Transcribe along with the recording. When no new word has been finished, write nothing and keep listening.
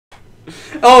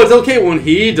Oh, it's okay when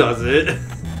he does it.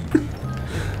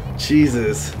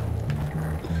 Jesus.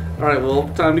 Alright, well,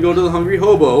 time to go to the Hungry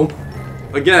Hobo.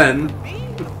 Again.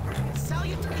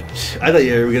 I thought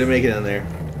you were gonna make it in there.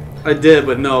 I did,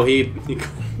 but no, he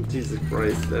Jesus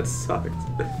Christ, that sucked.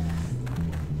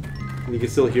 You can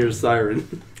still hear his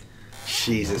siren.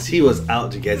 Jesus, he was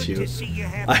out to get you.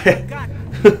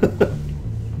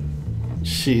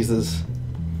 Jesus.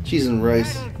 Cheese and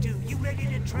rice.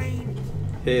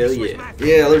 Hell yeah.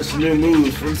 Yeah, there's some new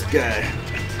moves for this guy.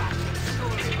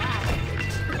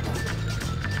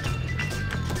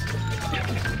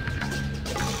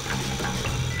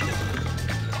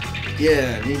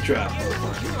 Yeah, knee drop.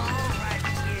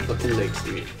 Fucking legs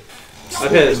to me.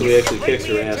 I've had it so he actually kicks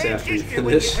her ass after you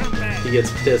finish. He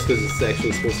gets pissed because it's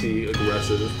actually supposed to be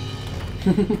aggressive.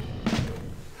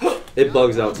 It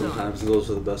bugs out sometimes, and those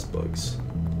are the best bugs.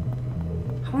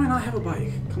 How do I not have a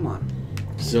bike? Come on.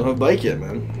 Still don't have a bike yet,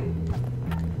 man.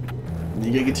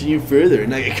 You gotta continue further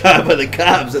and not get caught by the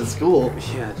cops at school.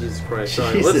 Yeah, Jesus Christ.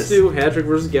 Alright, let's do Hattrick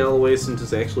versus Galloway since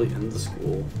it's actually in the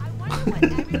school.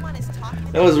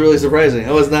 That was really surprising.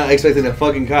 I was not expecting a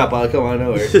fucking cop out of come out of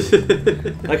nowhere.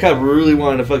 That cop really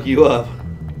wanted to fuck you up.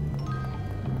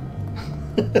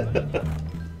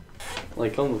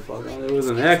 Like, come the fuck on. It was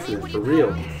an accident, for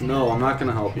real. No, I'm not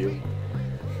gonna help you.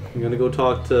 I'm gonna go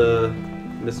talk to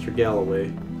Mr.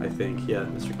 Galloway, I think. Yeah,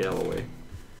 Mr. Galloway.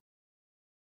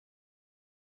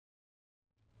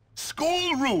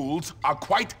 School rules are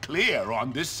quite clear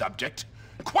on this subject.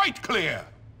 Quite clear.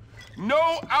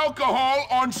 No alcohol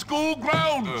on school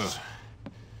grounds.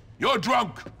 You're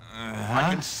drunk. I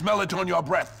can smell it on your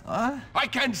breath. I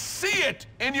can see it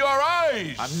in your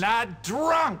eyes. I'm not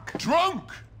drunk.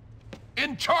 Drunk?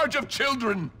 In charge of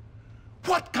children?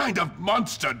 What kind of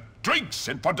monster drinks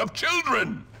in front of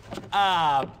children?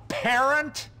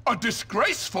 Parent? A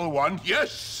disgraceful one,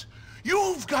 yes.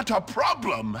 You've got a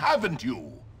problem, haven't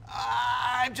you?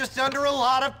 I'm just under a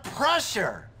lot of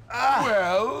pressure.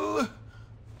 Well,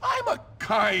 I'm a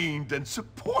kind and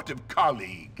supportive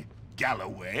colleague,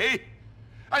 Galloway.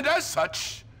 And as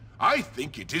such, I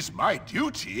think it is my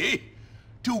duty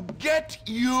to get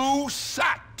you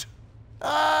sacked.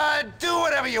 Do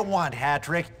whatever you want,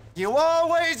 Hattrick. You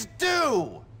always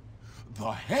do.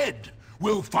 The head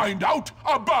will find out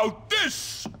about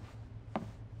this.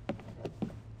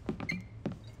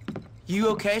 You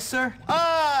okay, sir?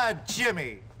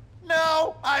 Jimmy.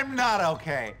 No, I'm not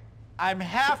okay. I'm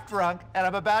half drunk and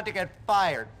I'm about to get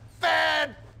fired.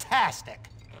 Fantastic.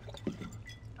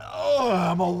 Oh,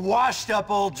 I'm a washed up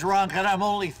old drunk and I'm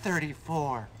only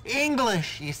 34.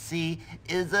 English, you see,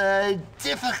 is a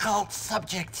difficult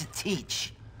subject to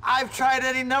teach. I've tried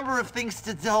any number of things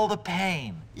to dull the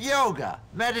pain. Yoga,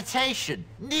 meditation,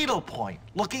 needlepoint,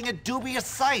 looking at dubious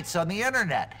sites on the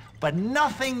internet. But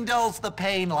nothing dulls the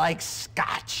pain like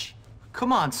scotch.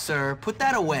 Come on, sir. Put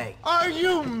that away. Are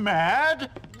you mad?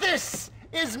 This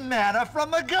is manna from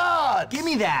the gods! Give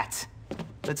me that!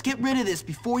 Let's get rid of this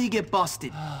before you get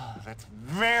busted. That's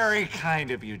very kind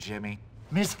of you, Jimmy.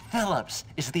 Miss Phillips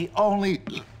is the only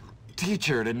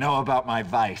teacher to know about my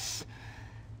vice.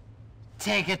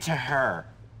 Take it to her.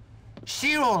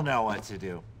 She will know what to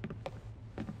do.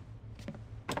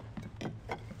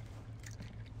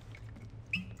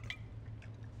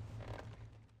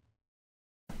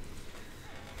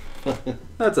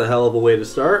 That's a hell of a way to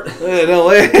start. No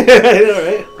way.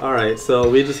 Alright. Alright, so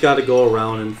we just got to go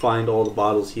around and find all the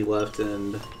bottles he left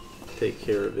and take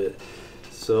care of it.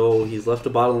 So he's left a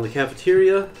bottle in the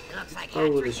cafeteria.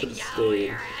 Probably they should have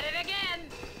stayed.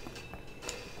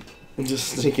 I'm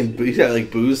just thinking, he's got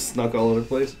like booze snuck all over the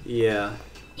place. Yeah.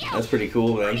 That's pretty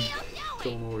cool, man.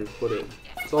 Don't know where he put it.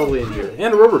 It's all the way in here.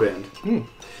 And a rubber band.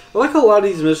 I like how a lot of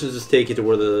these missions just take you to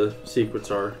where the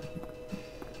secrets are.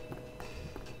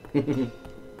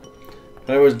 If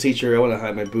I was a teacher, I would have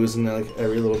hide my booze in like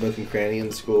every little nook and cranny in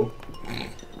the school.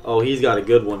 Oh, he's got a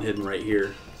good one hidden right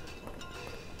here.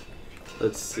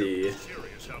 Let's see.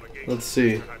 Let's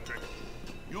see.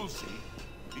 You'll see.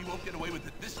 He won't get away with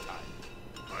it this time.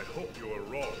 I hope you are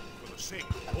wrong for the sake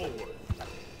of Holworth.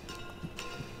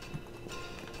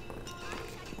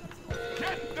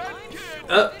 Get that kid!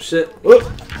 Oh, shit. Whoop.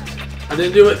 I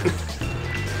didn't do it.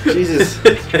 Jesus.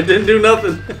 I didn't do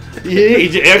nothing. Yeah,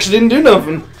 he actually didn't do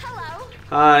nothing. Hello.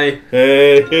 Hi.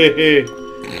 Hey, hey, hey.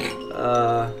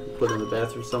 Put it in the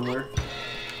bathroom somewhere.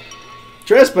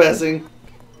 Trespassing.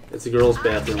 It's a girl's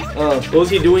bathroom. Oh. What was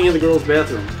he doing in the girl's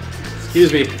bathroom?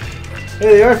 Excuse me.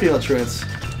 Hey, they are female trends.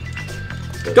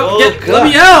 Go Oh, get. God. Let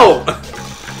me out.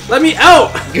 Let me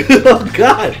out. Oh,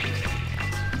 God.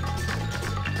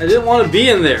 I didn't want to be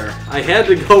in there. I had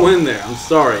to go in there. I'm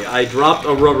sorry. I dropped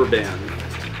a rubber band.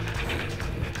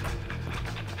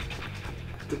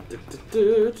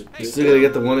 You still gotta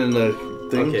get the one in the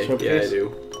thing? Okay, Showcase? yeah, I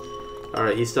do.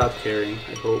 Alright, he stopped carrying,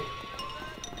 I hope.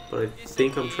 But I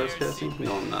think I'm trespassing?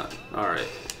 No, I'm not. Alright.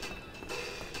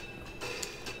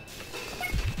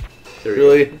 There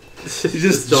Really? you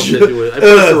just jumped into it. I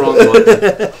pressed the wrong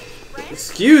button.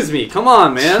 Excuse me, come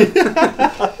on, man.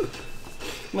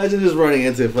 Imagine just running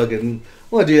into fucking...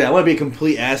 I want to do that. I want to be a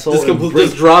complete asshole.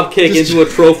 Just drop kick into a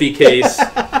trophy case.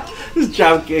 Just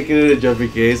drop kick into a jumpy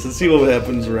case and see what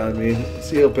happens around me.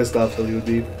 See how pissed off somebody would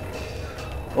be.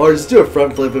 Or just do a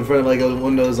front flip in front of like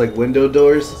one of those like window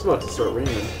doors. It's about to start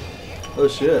raining. Oh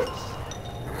shit.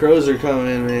 Crows are coming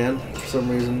in, man, for some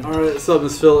reason. Alright, what's up,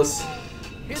 Miss Phyllis? Here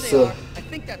they So- are. I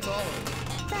think that's all of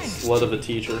them. Thanks. Slut of a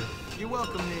teacher. You're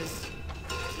welcome, miss.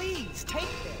 Please, take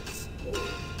this.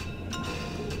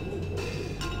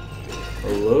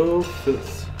 Hello,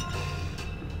 Phyllis.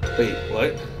 Wait,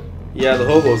 what? Yeah, the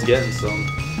hobo's getting some.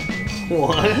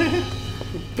 What?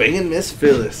 Banging Miss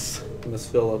Phyllis. Miss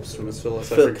Phillips or Miss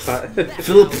Phyllis, I Phillips. forgot.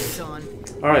 Phillips. Done.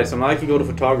 Alright, so now I can go to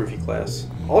photography class.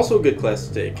 Also a good class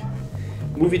to take.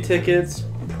 Movie tickets,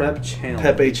 prep challenge.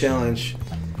 Pepe challenge.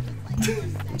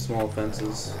 Some small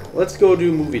offenses. Let's go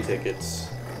do movie tickets.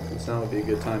 This now would be a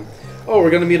good time. Oh,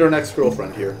 we're gonna meet our next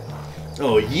girlfriend here.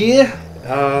 Oh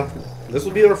yeah? This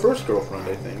will be our first girlfriend,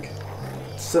 I think.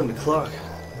 7 o'clock.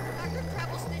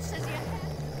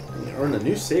 And earn a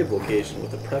new save location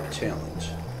with a prep challenge.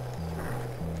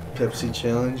 Pepsi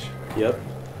challenge. Yep.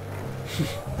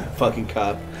 Fucking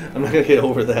cop. I'm not gonna get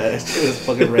over that. It's just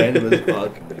fucking random as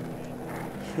fuck.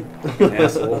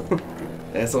 Asshole.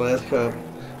 Asshole ass cop.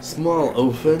 Small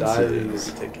Dive in offenses.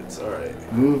 movie tickets.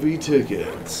 Alright. Movie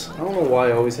tickets. I don't know why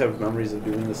I always have memories of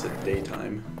doing this at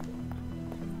daytime.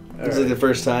 This is like the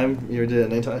first time you ever did it at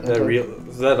nighttime?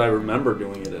 That I remember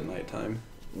doing it at nighttime.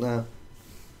 Nah.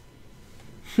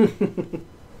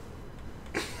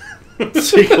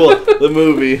 Sequel, the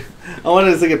movie. I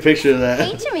wanted to take a picture of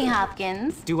Hey, that. Jimmy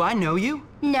Hopkins. Do I know you?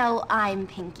 No, I'm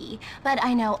Pinky, but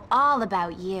I know all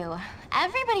about you.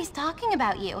 Everybody's talking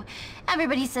about you.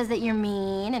 Everybody says that you're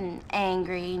mean and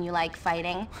angry and you like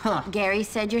fighting. Huh. Gary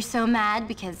said you're so mad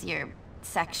because you're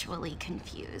sexually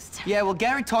confused. Yeah, well,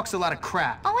 Gary talks a lot of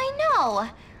crap. Oh, I know.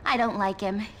 I don't like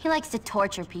him. He likes to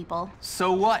torture people.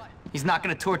 So what? He's not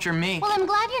gonna torture me. Well, I'm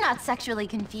glad you're not sexually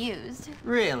confused.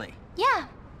 Really? Yeah,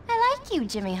 I like you,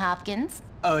 Jimmy Hopkins.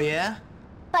 Oh, yeah?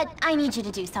 But I need you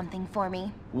to do something for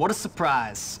me. What a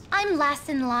surprise. I'm last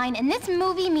in line, and this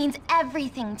movie means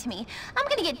everything to me. I'm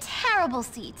gonna get terrible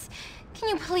seats. Can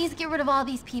you please get rid of all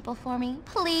these people for me?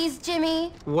 Please,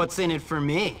 Jimmy? What's in it for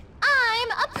me?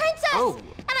 I'm a princess! Oh.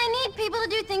 And I need people to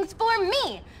do things for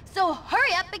me. So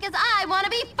hurry up, because I want to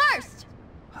be first!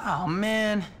 Oh,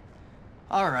 man.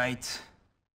 All right.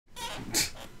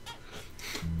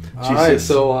 Alright,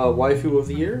 so waifu of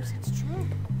the year?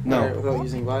 No. Alright, without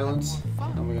using violence.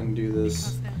 Now we're gonna do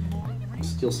this.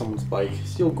 Steal someone's bike.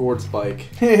 Steal Gord's bike.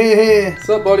 Hey, What's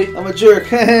up, buddy? I'm a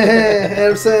jerk.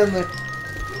 Adam Sandler.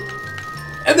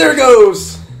 And there it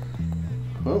goes!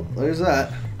 Well, there's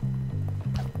that.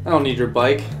 I don't need your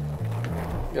bike.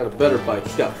 I got a better bike.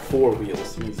 It's got 4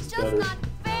 wheels. It means it's better.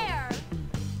 fair!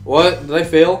 What? Did I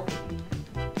fail?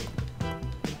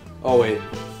 Oh, wait.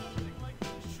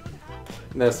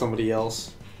 That's somebody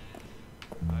else.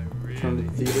 Return to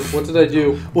the theater. What did I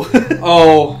do?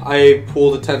 Oh, I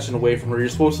pulled attention away from her. You're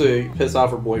supposed to piss off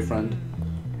her boyfriend.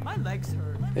 My legs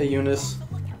hurt. Hey, Eunice.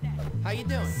 How you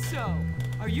doing? So,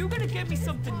 are you gonna get me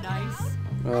something nice?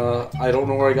 I don't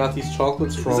know where I got these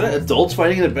chocolates from. Is that adults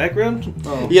fighting in the background?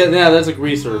 Oh. Yeah, that's a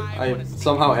greaser. I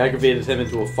somehow aggravated him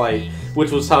into a fight,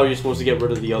 which was how you're supposed to get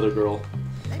rid of the other girl.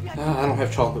 I don't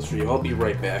have chocolates for you. I'll be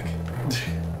right back.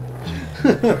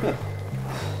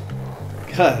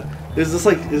 God, is this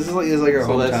like our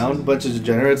So that's- hometown? A bunch of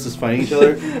degenerates just fighting each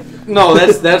other? No,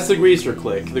 that's the greaser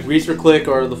clique. The greaser clique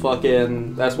are the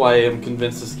fucking. That's why I'm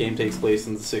convinced this game takes place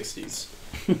in the 60s.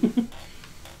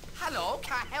 Hello,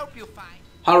 can I help you find?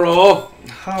 Hello.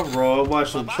 Hello, I want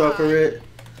some chocolate.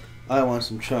 I want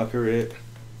some chocolate.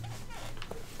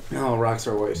 Oh,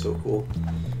 Rockstar White is so cool.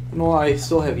 No, I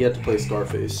still have yet to play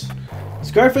Scarface.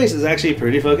 Scarface is actually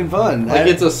pretty fucking fun. Like,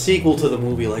 it's a sequel to the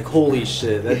movie. Like, holy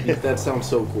shit, that sounds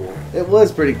so cool. It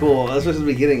was pretty cool. That's just the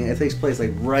beginning. It takes place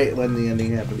like right when the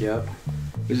ending happened. Yep.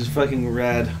 Which is fucking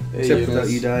rad. Hey, Except for Eunice.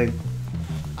 that you died.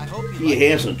 I hope you You like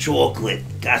have some chocolate.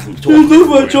 Got some chocolate.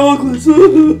 my chocolates.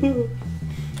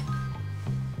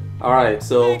 Alright,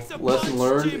 so Thanks a lesson bunch,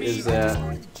 learned Jimmy. is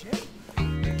that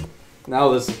now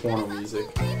this is porno music.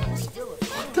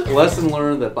 Lesson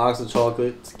learned that box of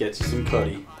chocolates gets you some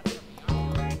cutty.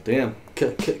 Damn.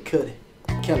 Cut it. Cut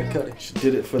it. She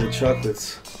did it for the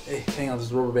chocolates. Hey, hang on,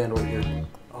 there's a rubber band over here.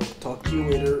 I'll talk to you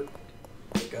later.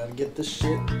 Gotta get this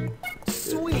shit.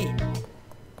 Sweet.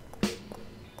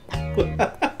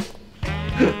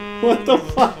 What the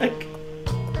fuck?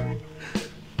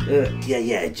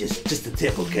 Yeah, just a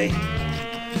tip, okay?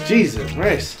 Jesus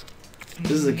Christ.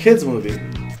 This is a kid's movie.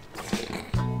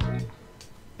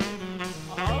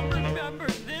 I'll remember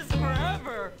this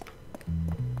forever.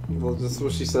 Well, this is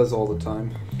what she says all the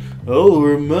time. Oh,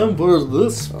 remember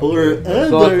this forever. I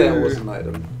thought that was an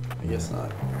item. I guess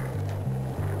not.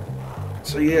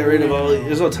 So yeah, rid of all.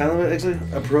 There's no time limit actually.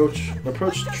 Approach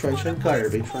trench and fire,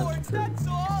 big trench.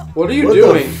 What are you What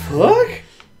doing? the fuck?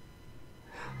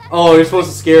 Oh, you're supposed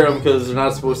to scare them because they're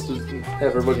not supposed to have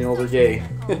everybody know they're gay.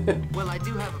 Well, I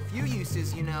do have a few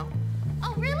uses, you know.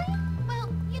 Oh, really?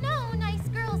 Well, you know, nice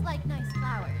girls like nice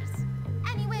flowers.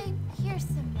 Anyway, here's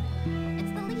some.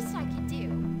 It's the least I could do.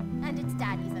 And it's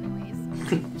Daddy's anyways.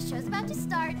 The show's about to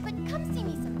start, but come see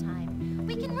me sometime.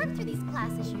 We can work through these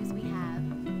class issues we have.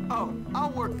 Oh,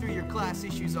 I'll work through your class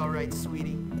issues all right,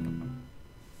 sweetie.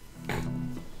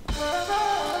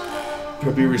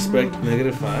 Puppy respect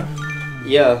 -5.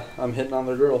 Yeah, I'm hitting on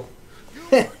the girl.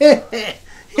 Good.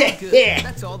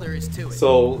 That's all there is to it.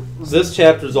 So, this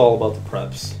chapter's all about the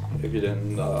preps. If you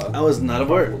didn't, I was not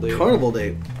aware. Carnival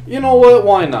date. You know what?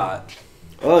 Why not?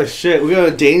 Oh shit, we got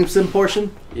a dating sim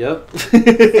portion? Yep. So,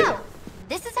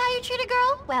 this is how you treat a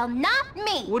girl? Well, not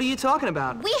me. What are you talking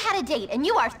about? We had a date, and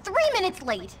you are 3 minutes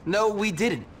late. No, we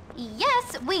didn't.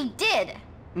 Yes, we did.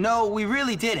 No, we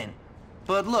really didn't.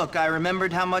 But look, I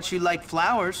remembered how much you like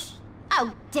flowers.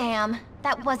 Oh, damn.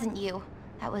 That wasn't you.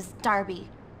 That was Darby.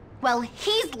 Well,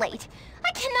 he's late.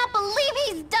 I cannot believe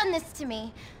he's done this to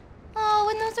me. Oh,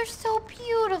 and those are so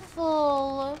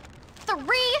beautiful.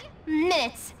 3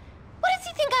 minutes. What does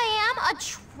he think I am? A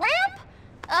tramp?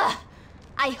 Ugh.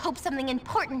 I hope something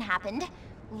important happened.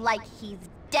 Like he's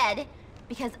dead.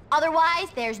 Because otherwise,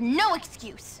 there's no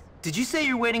excuse. Did you say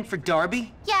you're waiting for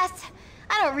Darby? Yes.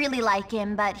 I don't really like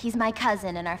him, but he's my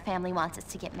cousin and our family wants us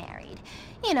to get married.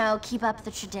 You know, keep up the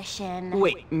tradition.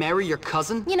 Wait, marry your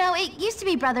cousin? You know, it used to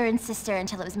be brother and sister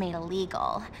until it was made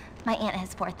illegal. My aunt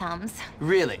has 4 thumbs.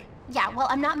 Really? Yeah, well,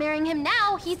 I'm not marrying him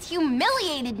now. He's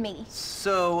humiliated me.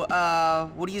 So,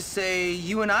 what do you say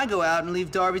you and I go out and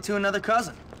leave Darby to another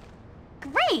cousin?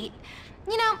 Great.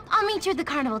 You know, I'll meet you at the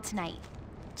carnival tonight.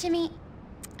 Jimmy,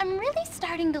 I'm really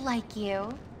starting to like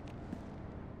you.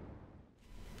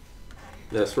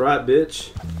 That's right,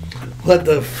 bitch. What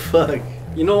the fuck?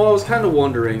 You know, I was kind of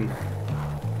wondering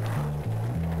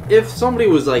if somebody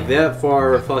was like that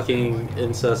far fucking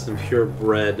incest and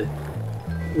purebred,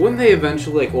 wouldn't they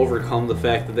eventually like overcome the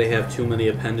fact that they have too many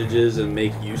appendages and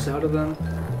make use out of them?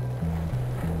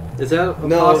 Is that a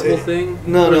possible thing?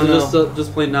 No, or no, no.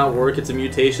 Just plain not work. It's a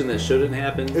mutation that shouldn't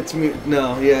happen.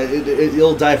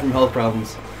 You'll die from health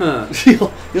problems. Huh.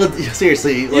 you'll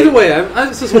seriously. Like, Either way,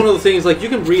 this is one of the things. Like you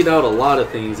can breed out a lot of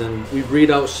things, and we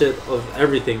breed out shit of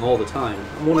everything all the time.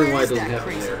 I'm wondering why it doesn't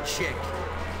happen there. Chick?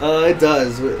 It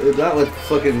does. Not with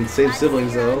fucking same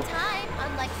siblings though.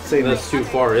 Same. That's too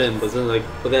far in, but then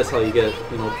but that's how you get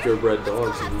purebred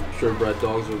dogs, and purebred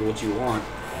dogs are what you want.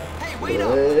 Hey, wait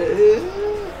up!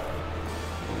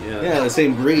 Yeah, the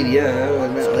same breed. Yeah,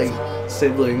 not like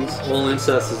siblings. Well,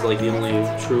 incest is like the only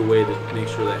true way to make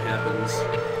sure that happens.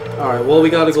 Alright, well, we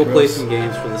gotta go play some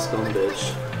games for the scum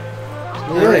bitch.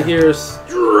 Alright, here's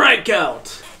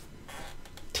Strikeout!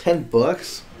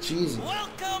 $10? Jesus.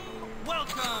 Welcome.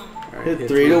 Right, Hit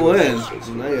 3 to win.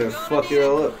 So now you gotta fuck it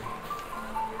all up.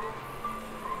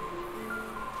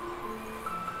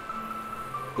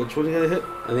 Which one you gotta hit?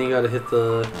 I think you gotta hit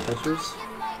the catchers.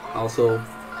 Also...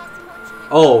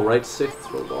 Oh, right stick,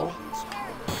 throw ball?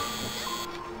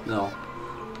 No.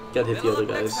 Gotta hit the other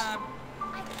guys.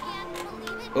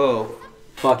 Oh.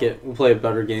 Fuck it, we'll play a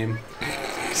better game.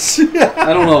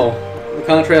 I don't know. The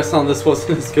contrast on this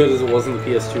wasn't as good as it was in the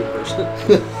PS2 version.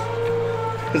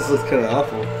 This looks kinda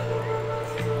awful.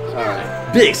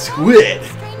 Alright. Big Squid!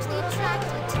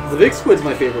 The Big Squid's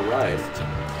my favorite ride.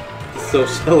 It's so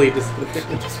Shelly just...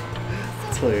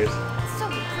 It's hilarious. So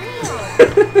real.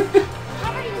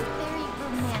 Poverty is very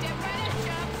romantic.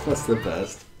 That's the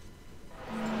best.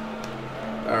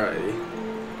 Alrighty.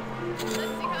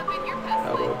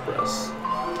 How do I press?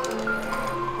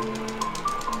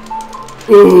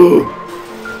 Ooh!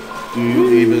 Do you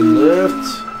even lift?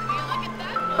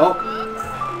 Oh!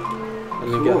 I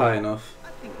didn't get high enough. I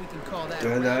think we can call that.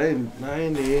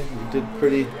 90. You did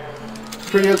pretty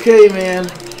okay, man.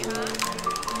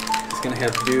 It's gonna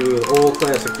have to do the old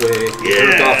classic way.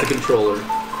 Yeah. Jerk off the controller.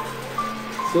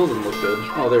 Still doesn't look good.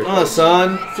 Oh, there it Oh, goes.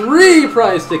 son. 3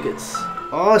 prize tickets!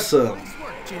 Awesome. Nice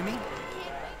work, Jimmy.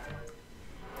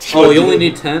 Oh, you only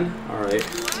need 10? Alright.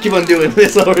 Keep on doing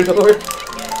this over and over.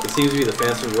 seems to be the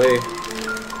faster way.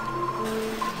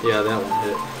 Yeah, that one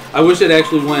hit. I wish it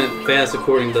actually went fast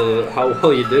according to how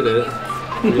well you did it.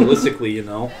 Realistically, you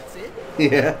know.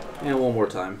 Yeah. And one more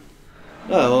time.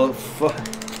 Oh, well, fuck.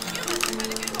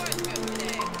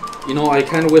 You know, I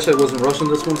kind of wish I wasn't rushing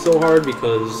this one so hard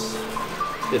because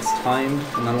it's timed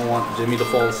and I don't want Jimmy to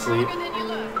fall asleep.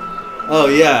 Oh,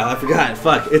 yeah, I forgot.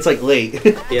 Fuck, it's like late.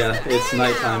 Yeah, it's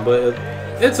nighttime, but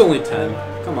it's only 10.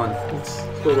 Come on, let's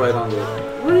go right on to it.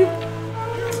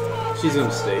 She's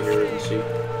gonna stay here, isn't she?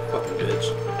 Fucking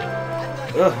bitch.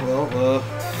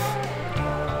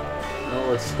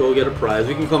 Well, let's go get a prize.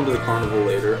 We can come to the carnival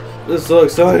later. this is so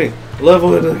exciting. Love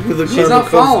when the She's not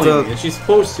following me, and she's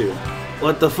supposed to.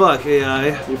 What the fuck, AI?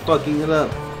 You're fucking it up.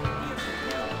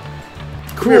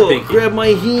 Come here, Cool, Pinky. grab my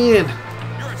hand.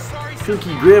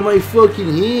 Pinky, grab my fucking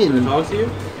Can I hand. talk to you?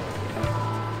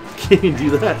 Can you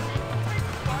do that?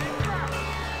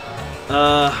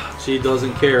 She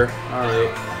doesn't care.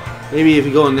 Alright. Maybe if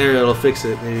you go in there, it'll fix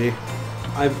it, maybe.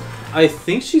 I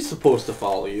think she's supposed to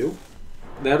follow you.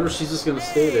 That or she's just gonna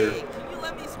stay there. Can you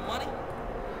lend me some money?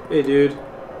 Hey, dude.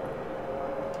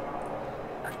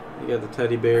 You got the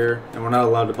teddy bear, and we're not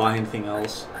allowed to buy anything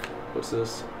else. What's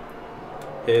this?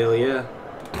 Hell yeah.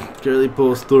 Girly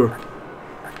poster.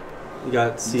 You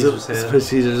got Caesar's hat.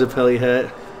 Caesar's a Pelly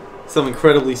hat. Some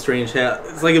incredibly strange hat.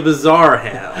 It's like a bizarre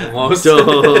hat, almost.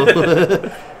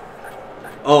 Dope.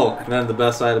 Oh, and then the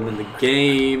best item in the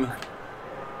game.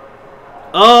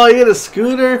 Oh, you get a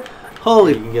scooter?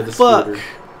 Holy You can get the fuck. scooter.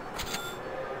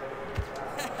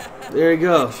 There you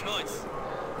go. Choice.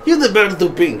 You're the better to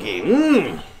Pinky.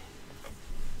 Mm.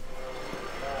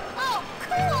 Oh,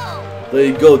 cool! There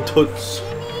you go, Toots. It's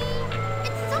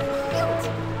so cute.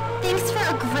 Thanks for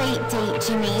a great date,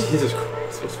 Jimmy. Jesus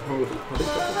Christ, what's wrong with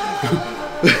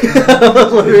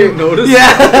You didn't notice?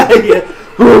 Yeah.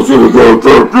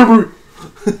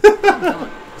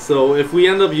 So, if we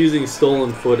end up using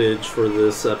stolen footage for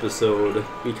this episode,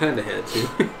 we kind of had to.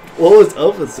 What was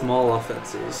up with them? Small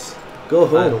offenses. Go I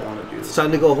home. don't want to do It's this.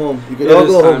 time to go home. You can It all is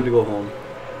go time home. to go home.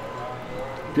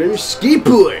 Get your ski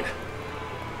board.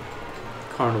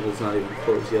 Carnival's not even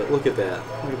closed yet. Look at that.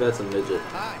 Look at that's a midget.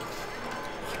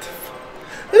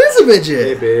 It is a midget.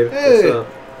 Hey, babe. Hey. What's up?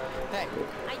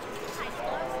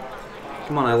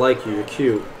 Come on, I like you. You're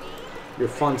cute. You're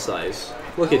fun size.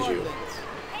 Look at you.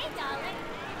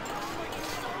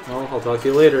 Well, I'll talk to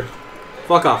you later.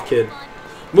 Fuck off, kid.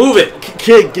 Move it!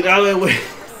 Kid, get out of my way.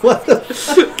 What the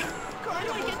fuck?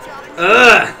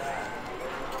 Ugh!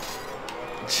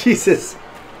 Jesus.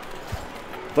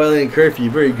 Violating curfew.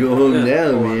 You better go home Yeah,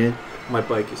 now, hold on. man. My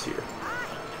bike is here.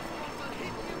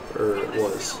 Or it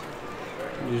was.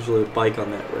 Usually a bike on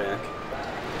that rack.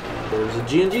 There's a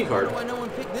G&G card. Why no one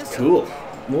picked this up? Cool.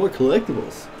 More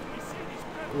collectibles.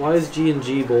 Why is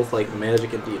G&G both like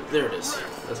magic and deep? There it is.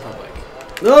 That's my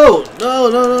bike. No! No,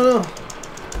 no, no, no.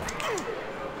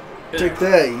 Take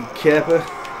that, you kappa.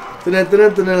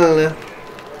 Da-da-da-da-da-da-da.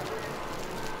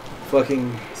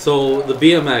 Fucking So the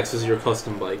BMX is your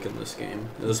custom bike in this game.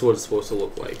 And this is what it's supposed to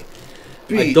look like.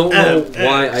 I don't know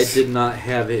why I did not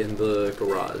have it in the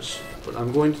garage, but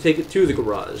I'm going to take it to the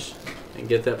garage and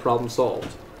get that problem solved.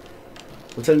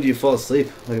 What time do you fall asleep?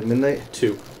 Like at midnight?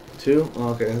 2. 2? Oh,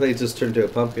 okay. I thought you just turned into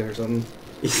a pumpkin or something.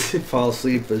 Fall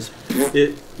asleep is...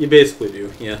 You basically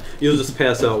do, yeah. You'll just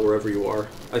pass out wherever you are.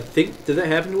 I think, did that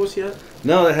happen to us yet?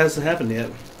 No, that hasn't happened yet.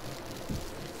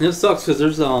 And it sucks because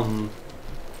there's oh,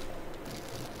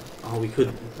 we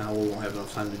could. No, we won't have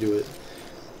enough time to do it.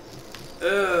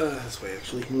 This way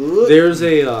actually. There's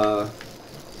a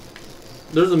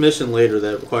mission later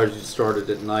that requires you to start it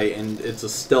at night, and it's a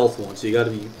stealth one, so you got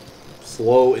to be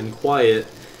slow and quiet,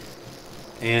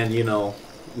 and you know,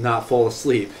 not fall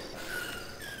asleep.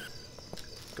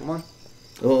 Come on.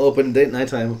 We'll open date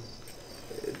nighttime.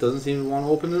 It doesn't seem to want to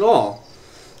open at all.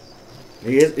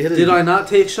 Did I not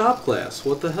take shop class?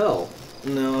 What the hell?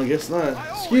 No, I guess not.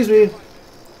 Excuse me.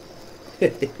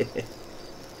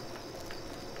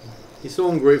 He's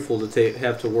so ungrateful to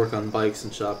have to work on bikes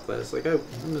in shop class. Like, I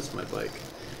miss my bike.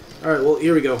 Alright, well,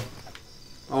 here we go.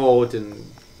 Oh, it didn't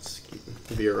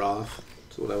veer off.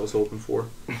 That's what I was hoping for.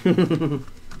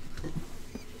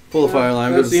 Pull the fire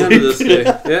alarm. That's Go to the end of this sleep.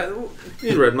 day. Yeah,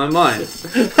 you read my mind. Of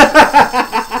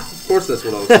course that's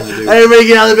what I was going to do. I didn't make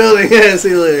it out of the building. Yeah, see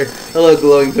you later. Hello,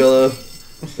 glowing pillow.